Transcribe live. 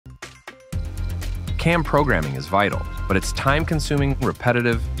CAM programming is vital, but it's time-consuming,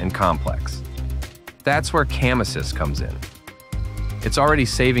 repetitive, and complex. That's where CAM Assist comes in. It's already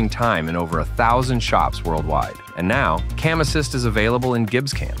saving time in over 1,000 shops worldwide, and now CAM Assist is available in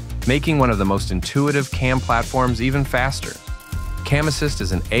GibbsCAM, making one of the most intuitive CAM platforms even faster. CAM Assist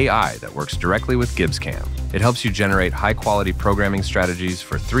is an AI that works directly with GibbsCAM. It helps you generate high-quality programming strategies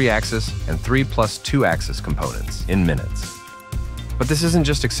for 3-axis and 3+2-axis components in minutes. But this isn't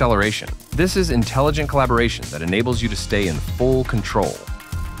just acceleration. This is intelligent collaboration that enables you to stay in full control.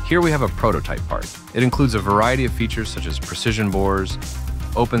 Here we have a prototype part. It includes a variety of features such as precision bores,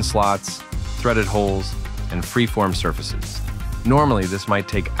 open slots, threaded holes, and free-form surfaces. Normally, this might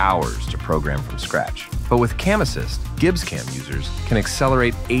take hours to program from scratch. But with CAM Assist, GibbsCAM users can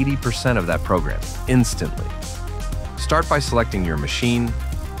accelerate 80% of that program instantly. Start by selecting your machine,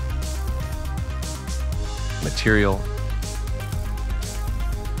 material,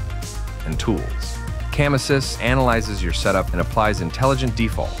 and tools. CAM Assist analyzes your setup and applies intelligent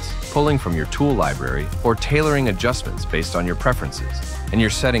defaults, pulling from your tool library or tailoring adjustments based on your preferences, and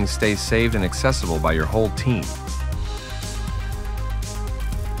your settings stay saved and accessible by your whole team.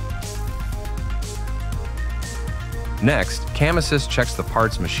 Next, CAM Assist checks the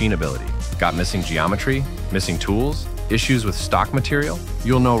part's machinability. Got missing geometry? Missing tools? Issues with stock material?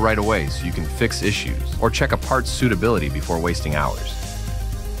 You'll know right away so you can fix issues or check a part's suitability before wasting hours.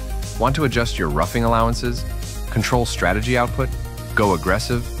 Want to adjust your roughing allowances? Control strategy output? Go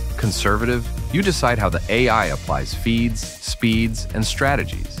aggressive? Conservative? You decide how the AI applies feeds, speeds, and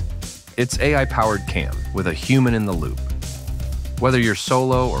strategies. It's AI-powered CAM with a human in the loop. Whether you're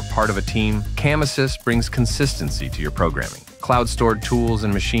solo or part of a team, CAM Assist brings consistency to your programming. Cloud-stored tools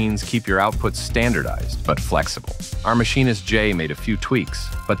and machines keep your outputs standardized but flexible. Our machinist Jay made a few tweaks,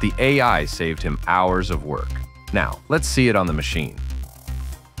 but the AI saved him hours of work. Now, let's see it on the machine.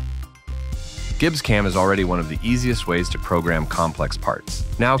 GibbsCAM is already one of the easiest ways to program complex parts.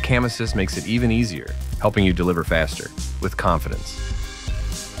 Now CAM Assist makes it even easier, helping you deliver faster, with confidence.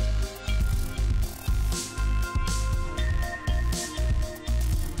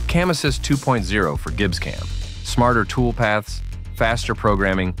 CAM Assist 2.0 for GibbsCAM. Smarter toolpaths, faster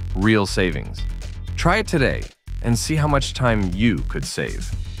programming, real savings. Try it today and see how much time you could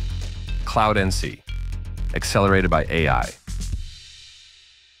save. Cloud NC, accelerated by AI.